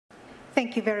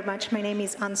Thank you very much. My name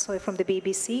is Ansoy from the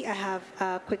BBC. I have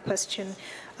a quick question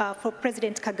for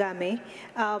President Kagame.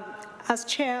 As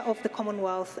chair of the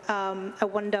Commonwealth, I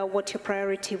wonder what your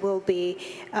priority will be,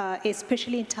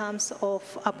 especially in terms of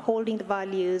upholding the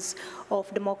values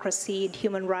of democracy and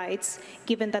human rights,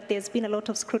 given that there's been a lot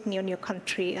of scrutiny on your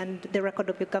country and the record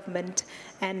of your government,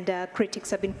 and critics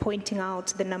have been pointing out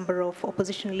the number of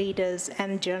opposition leaders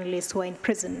and journalists who are in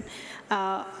prison.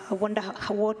 I wonder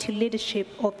what your leadership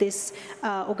of this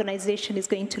organization is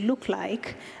going to look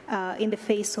like in the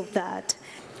face of that.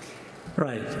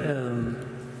 Right.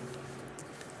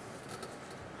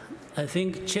 I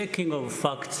think checking of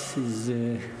facts is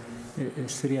a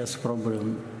serious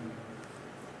problem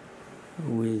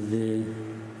with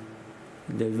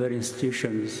the very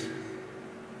institutions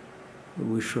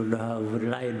we should have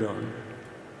relied on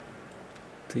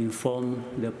to inform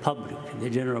the public, the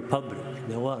general public,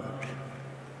 the world,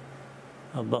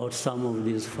 about some of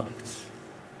these facts.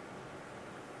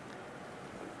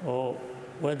 Or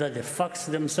whether the facts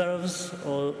themselves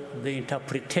or the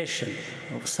interpretation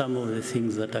of some of the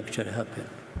things that actually happen.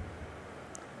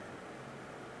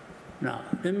 Now,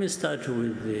 let me start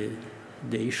with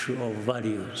the issue of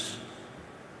values.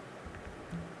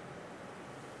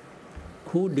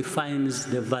 Who defines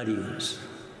the values?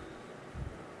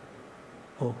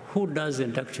 Or who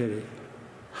doesn't actually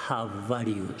have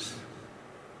values?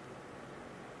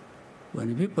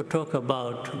 When people talk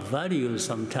about values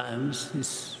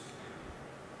sometimes,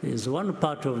 there's one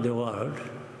part of the world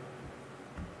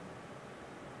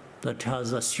that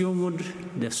has assumed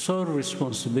the sole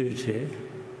responsibility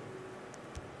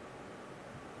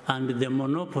and the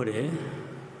monopoly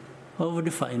of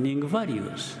defining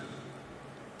values.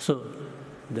 So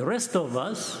the rest of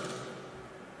us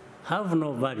have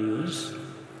no values.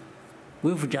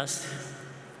 We've just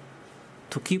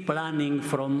to keep learning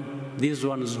from these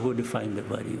ones who define the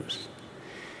values.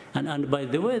 And by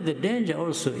the way, the danger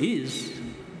also is,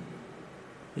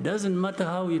 it doesn't matter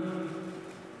how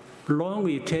long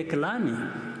you take learning,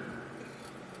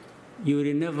 you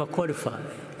will never qualify.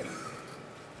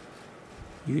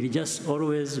 You will just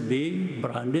always be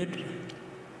branded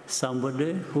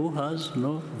somebody who has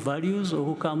no values or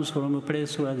who comes from a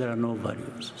place where there are no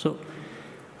values. So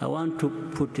I want to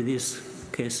put this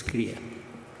case clear.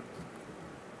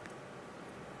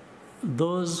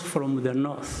 Those from the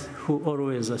north who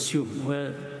always assume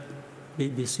where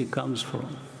BBC comes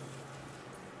from,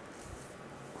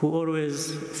 who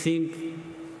always think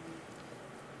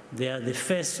they are the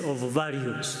face of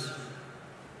values,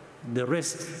 the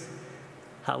rest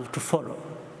have to follow.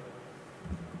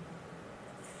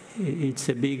 It's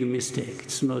a big mistake.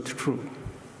 It's not true.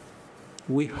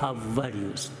 We have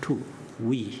values too.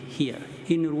 We here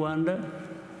in Rwanda,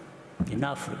 in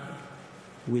Africa,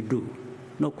 we do.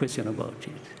 No question about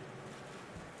it.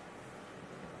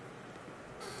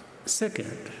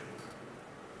 Second,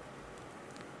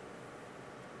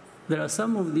 there are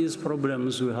some of these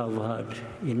problems we have had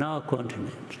in our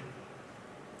continent,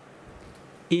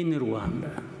 in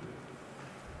Rwanda.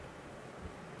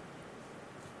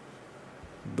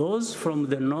 Those from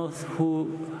the north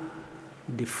who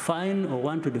define or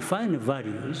want to define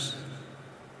values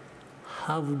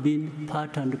have been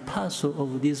part and parcel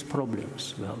of these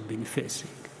problems we have been facing.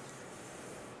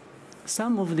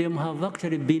 Some of them have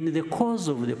actually been the cause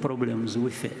of the problems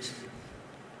we face.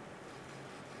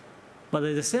 But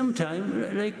at the same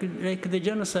time, like the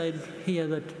genocide here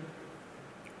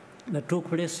that took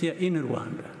place here in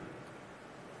Rwanda,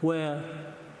 where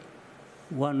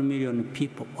 1 million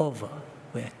people over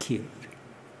were killed.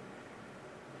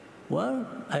 Well,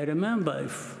 I remember,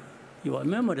 if your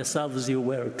memory serves you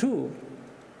well too,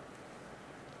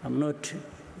 I'm not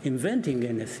inventing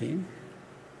anything.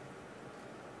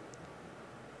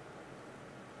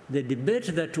 The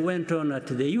debate that went on at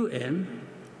the UN,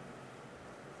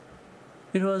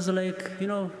 it was like, you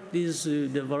know, these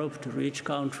developed rich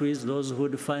countries, those who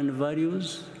define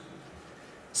values,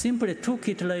 simply took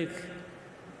it like,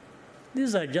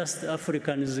 these are just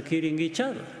Africans killing each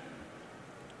other.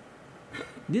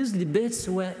 These debates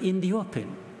were in the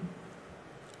open.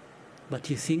 But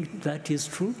you think that is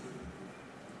true?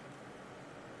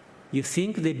 You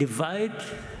think the divide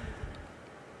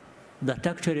that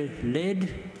actually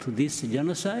led to this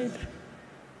genocide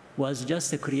was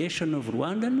just a creation of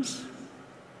Rwandans?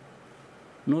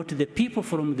 Not the people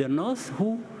from the north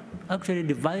who actually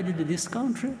divided this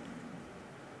country?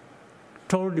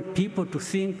 Told people to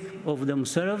think of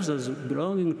themselves as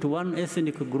belonging to one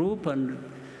ethnic group and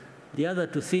the other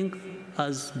to think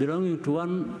as belonging to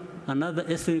another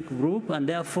ethnic group, and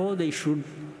therefore they should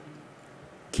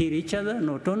kill each other.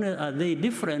 Not only are they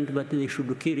different, but they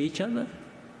should kill each other.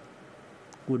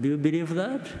 Would you believe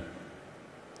that?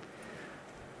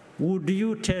 Would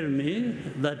you tell me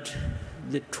that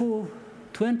the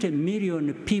 20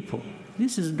 million people,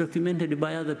 this is documented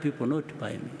by other people, not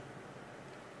by me,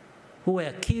 who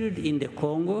were killed in the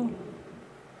Congo,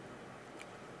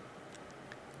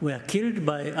 were killed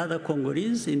by other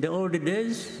Congolese in the old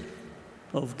days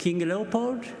of King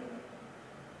Leopold?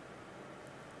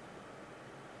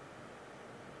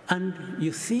 And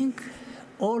you think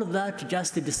all that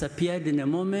just disappeared in a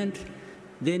moment?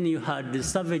 Then you had the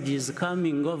savages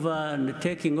coming over and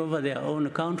taking over their own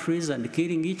countries and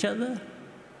killing each other.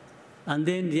 And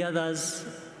then the others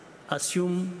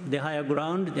assume the higher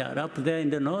ground. They are up there in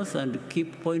the north and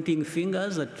keep pointing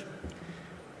fingers at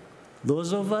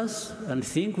those of us and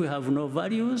think we have no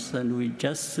values and we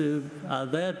just are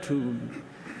there to,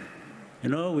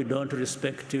 we don't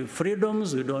respect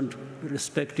freedoms, we don't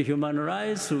respect human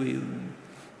rights.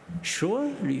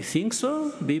 Sure, do you think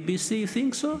so? BBC, you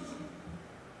think so?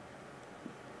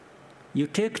 You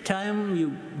take time, you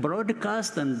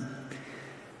broadcast, and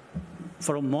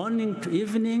from morning to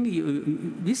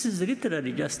evening, this is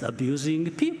literally just abusing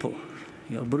people.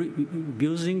 You're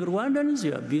abusing Rwandans,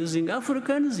 you're abusing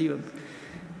Africans,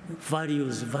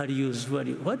 values.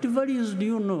 What values do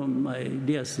you know, my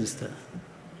dear sister,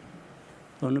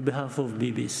 on behalf of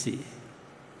BBC?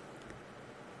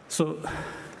 So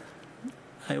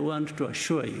I want to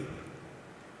assure you,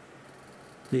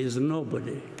 there is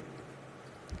nobody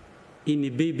in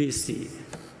the BBC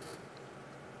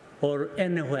or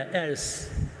anywhere else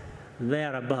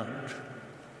thereabout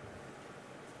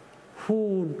who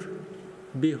would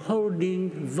be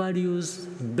holding values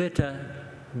better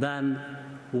than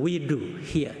we do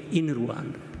here in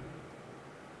Rwanda.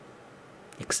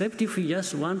 Except if we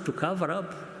just want to cover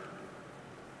up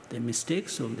the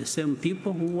mistakes of the same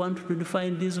people who want to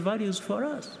define these values for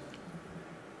us.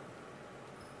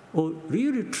 Or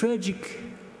really tragic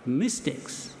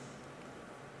mistakes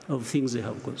of things they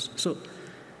have caused. So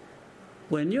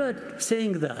when you are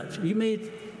saying that, you may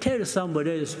tell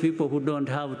somebody else, people who don't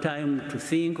have time to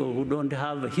think or who don't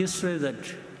have a history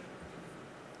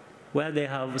where they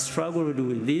have struggled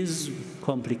with these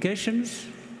complications,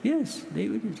 yes, they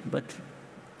will. But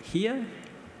here,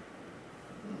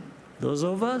 those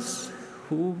of us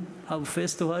who have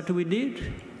faced what we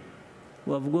did,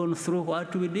 who have gone through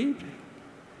what we did,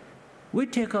 we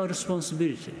take our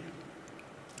responsibility.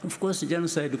 Of course,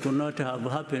 genocide could not have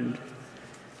happened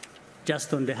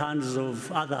just on the hands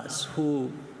of others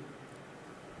who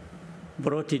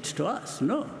brought it to us.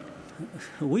 No.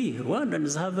 We,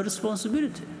 Rwandans, have a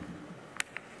responsibility.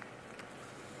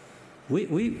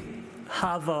 We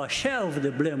have our share of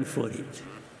the blame for it.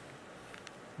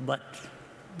 But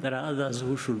there are others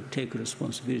who should take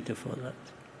responsibility for that.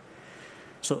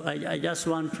 So I just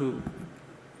want to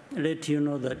let you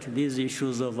know that these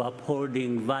issues of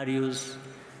upholding values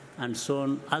and so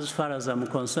on, as far as I'm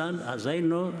concerned, as I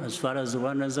know, as far as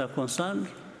Rwandans are concerned,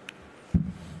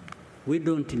 we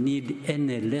don't need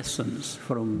any lessons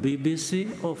from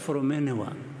BBC or from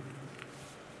anyone.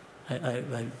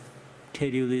 I tell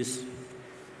you this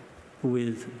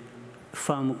with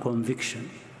firm conviction.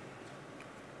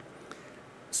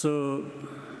 So,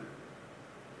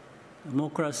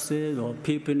 democracy or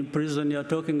people in prison you're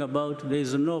talking about, there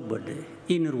is nobody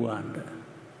in Rwanda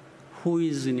who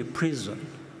is in prison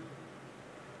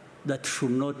that should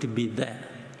not be there,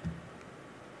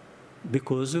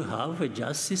 because you have a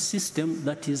justice system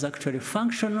that is actually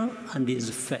functional and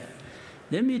is fair.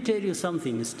 Let me tell you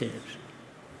something instead.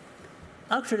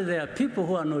 Actually, there are people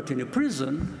who are not in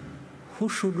prison who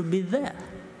should be there.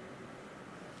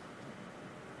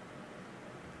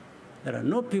 There are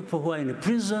no people who are in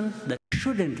prison that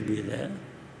shouldn't be there,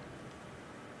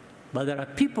 but there are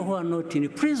people who are not in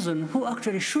prison who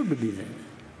actually should be there.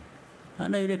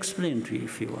 And I'll explain to you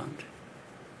if you want.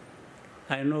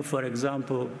 I know, for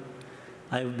example,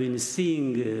 I've been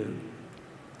seeing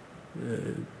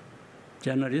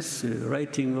journalists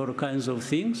writing all kinds of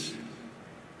things.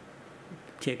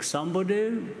 Take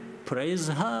somebody, praise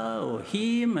her or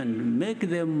him, and make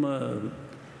them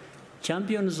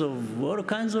champions of all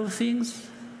kinds of things.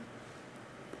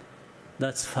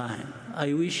 That's fine.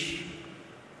 I wish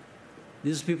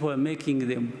these people are making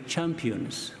them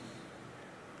champions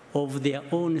of their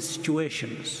own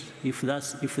situations, if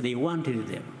they wanted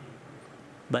them,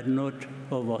 but not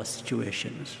of our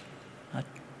situations.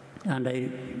 And I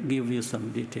give you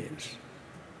some details.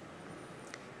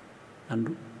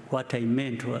 And what I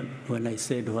meant when I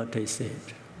said what I said.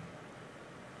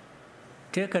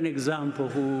 Take an example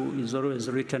who is always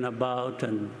written about,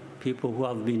 and people who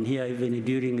have been here even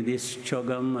during this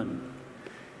Kagame, and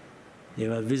they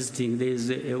were visiting. There's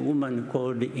a woman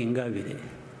called Ingabire.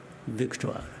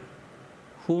 Victoire,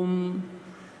 whom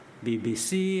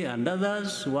BBC and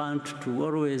others want to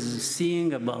always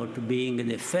sing about being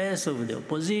the face of the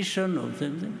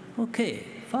opposition. Okay,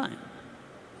 fine.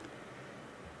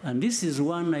 And this is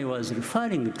one I was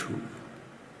referring to.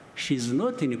 She's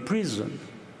not in prison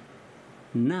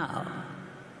now,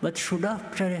 but should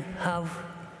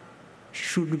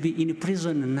be in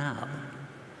prison now.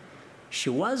 She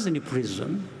was in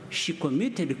prison. She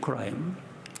committed a crime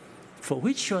for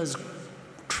which she was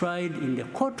tried in the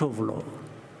court of law.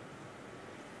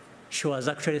 She was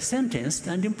actually sentenced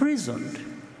and imprisoned.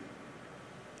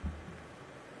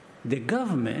 The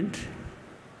government,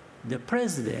 the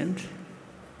president,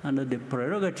 under the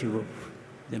prerogative of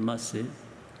the masses,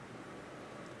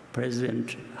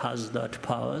 president has that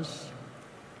powers.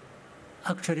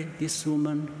 Actually, this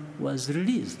woman was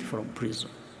released from prison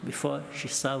before she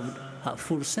served her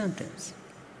full sentence.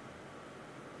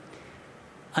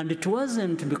 And it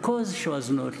wasn't because she was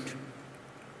not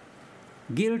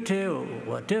guilty or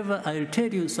whatever. I'll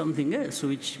tell you something else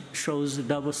which shows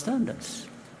double standards,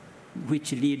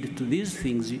 which lead to these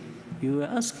things you were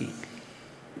asking.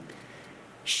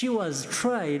 She was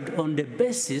tried on the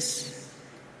basis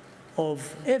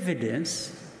of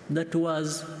evidence that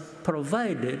was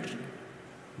provided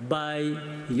by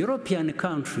European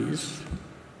countries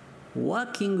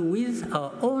working with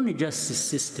our own justice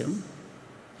system.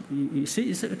 You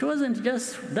see, it wasn't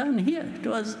just done here. It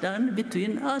was done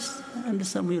between us and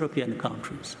some European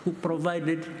countries who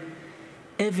provided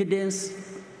evidence,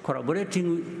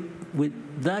 corroborating with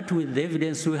the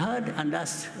evidence we had, and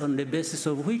that's on the basis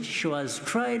of which she was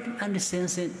tried and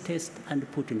sentenced and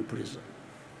put in prison.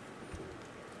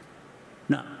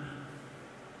 Now,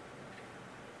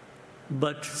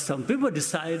 but some people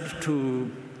decide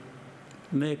to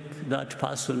make that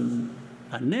person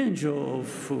an angel of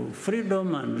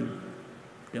freedom and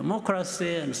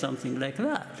democracy and something like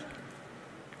that.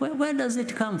 Where does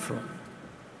it come from?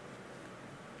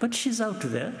 But she's out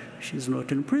there. She's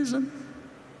not in prison.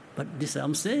 But this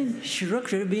I'm saying, she should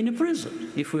actually be in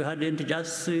prison if we hadn't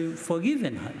just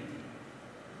forgiven her.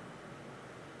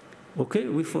 Okay,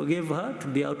 we forgive her to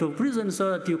be out of prison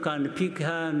so that you can pick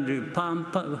her and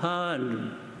pump her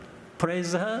and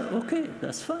praise her. Okay,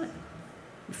 that's fine.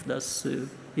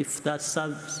 If that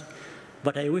serves,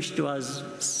 but I wish it was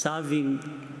serving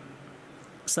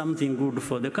something good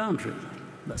for the country.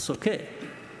 That's okay.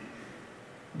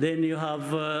 Then you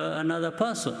have another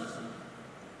person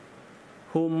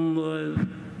whom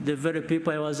the very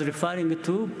people I was referring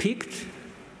to picked,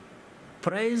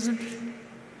 praised,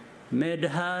 made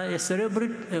her a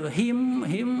celebrity,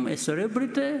 him a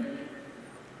celebrity,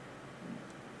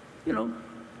 you know,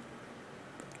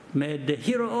 made a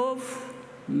hero of,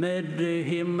 made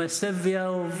him a savior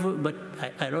of, but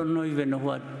I don't know even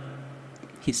what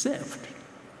he saved.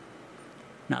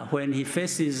 Now, when he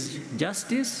faces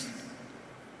justice,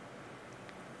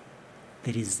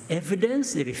 there is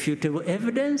evidence, irrefutable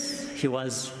evidence. He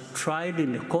was tried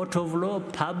in the court of law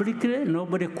publicly.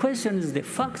 Nobody questions the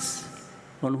facts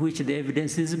on which the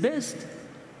evidence is based.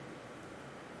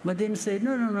 But then say,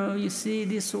 no, you see,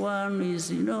 this one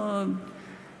is,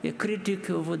 a critic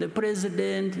of the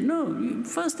president. No, you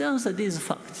first answer these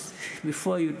facts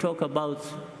before you talk about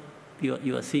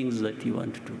your things that you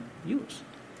want to use.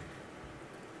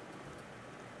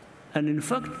 And in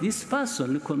fact, this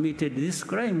person committed this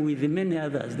crime with many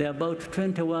others. There are about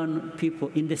 21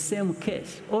 people in the same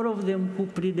case, all of them who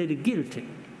pleaded guilty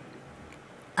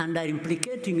and are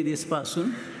implicating this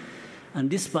person, and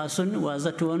this person was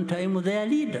at one time their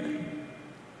leader.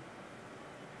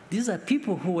 These are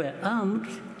people who were armed,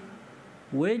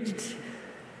 waged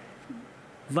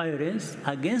violence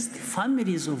against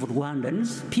families of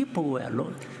Rwandans. People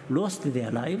were lost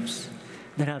their lives.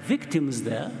 There are victims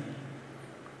there.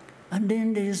 And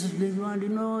then there is the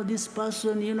one, this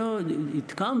person,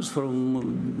 it comes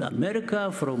from America,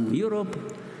 from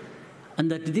Europe, and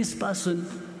that this person,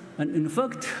 and in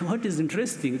fact, what is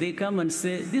interesting, they come and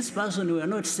say, this person, we are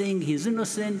not saying he's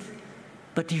innocent,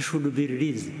 but he should be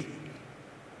released.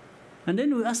 And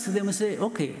then we ask them, say,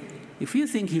 okay, if you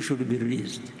think he should be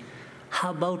released,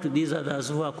 how about these others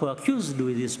who are co-accused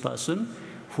with this person,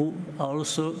 who are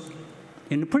also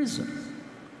in prison?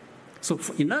 So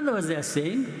in other words, they are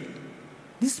saying,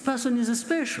 this person is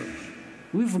special.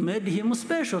 We've made him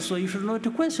special, so you should not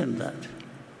question that.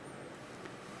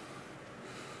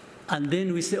 And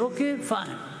then we say, okay,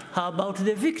 fine. How about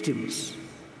the victims?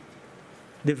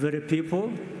 The very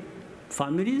people,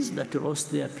 families that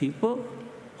lost their people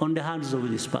on the hands of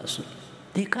this person.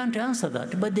 They can't answer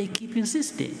that, but they keep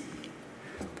insisting.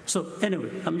 So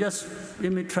anyway,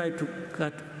 let me try to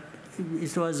cut.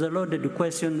 It was a loaded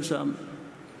question, so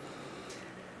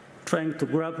trying to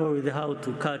grapple with how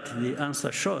to cut the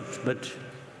answer short, but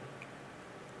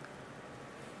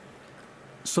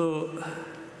so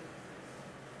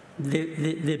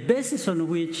the basis on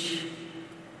which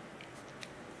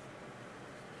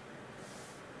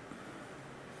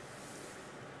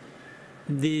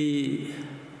these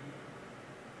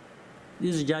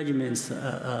judgments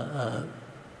are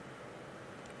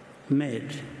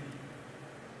made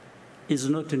is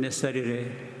not necessarily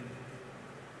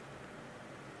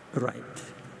right.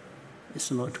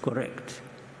 It's not correct.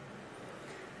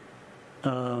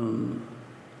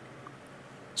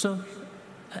 So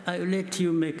I'll let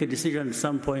you make a decision at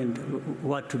some point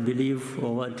what to believe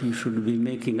or what you should be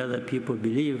making other people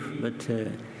believe, but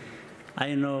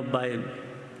I know by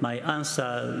my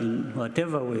answer in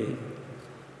whatever way,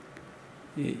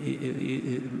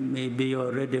 maybe you're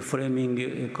already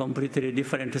framing a completely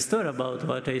different story about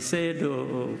what I said,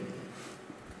 or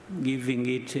giving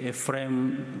it a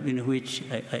frame in which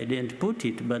I didn't put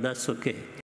it, but that's okay.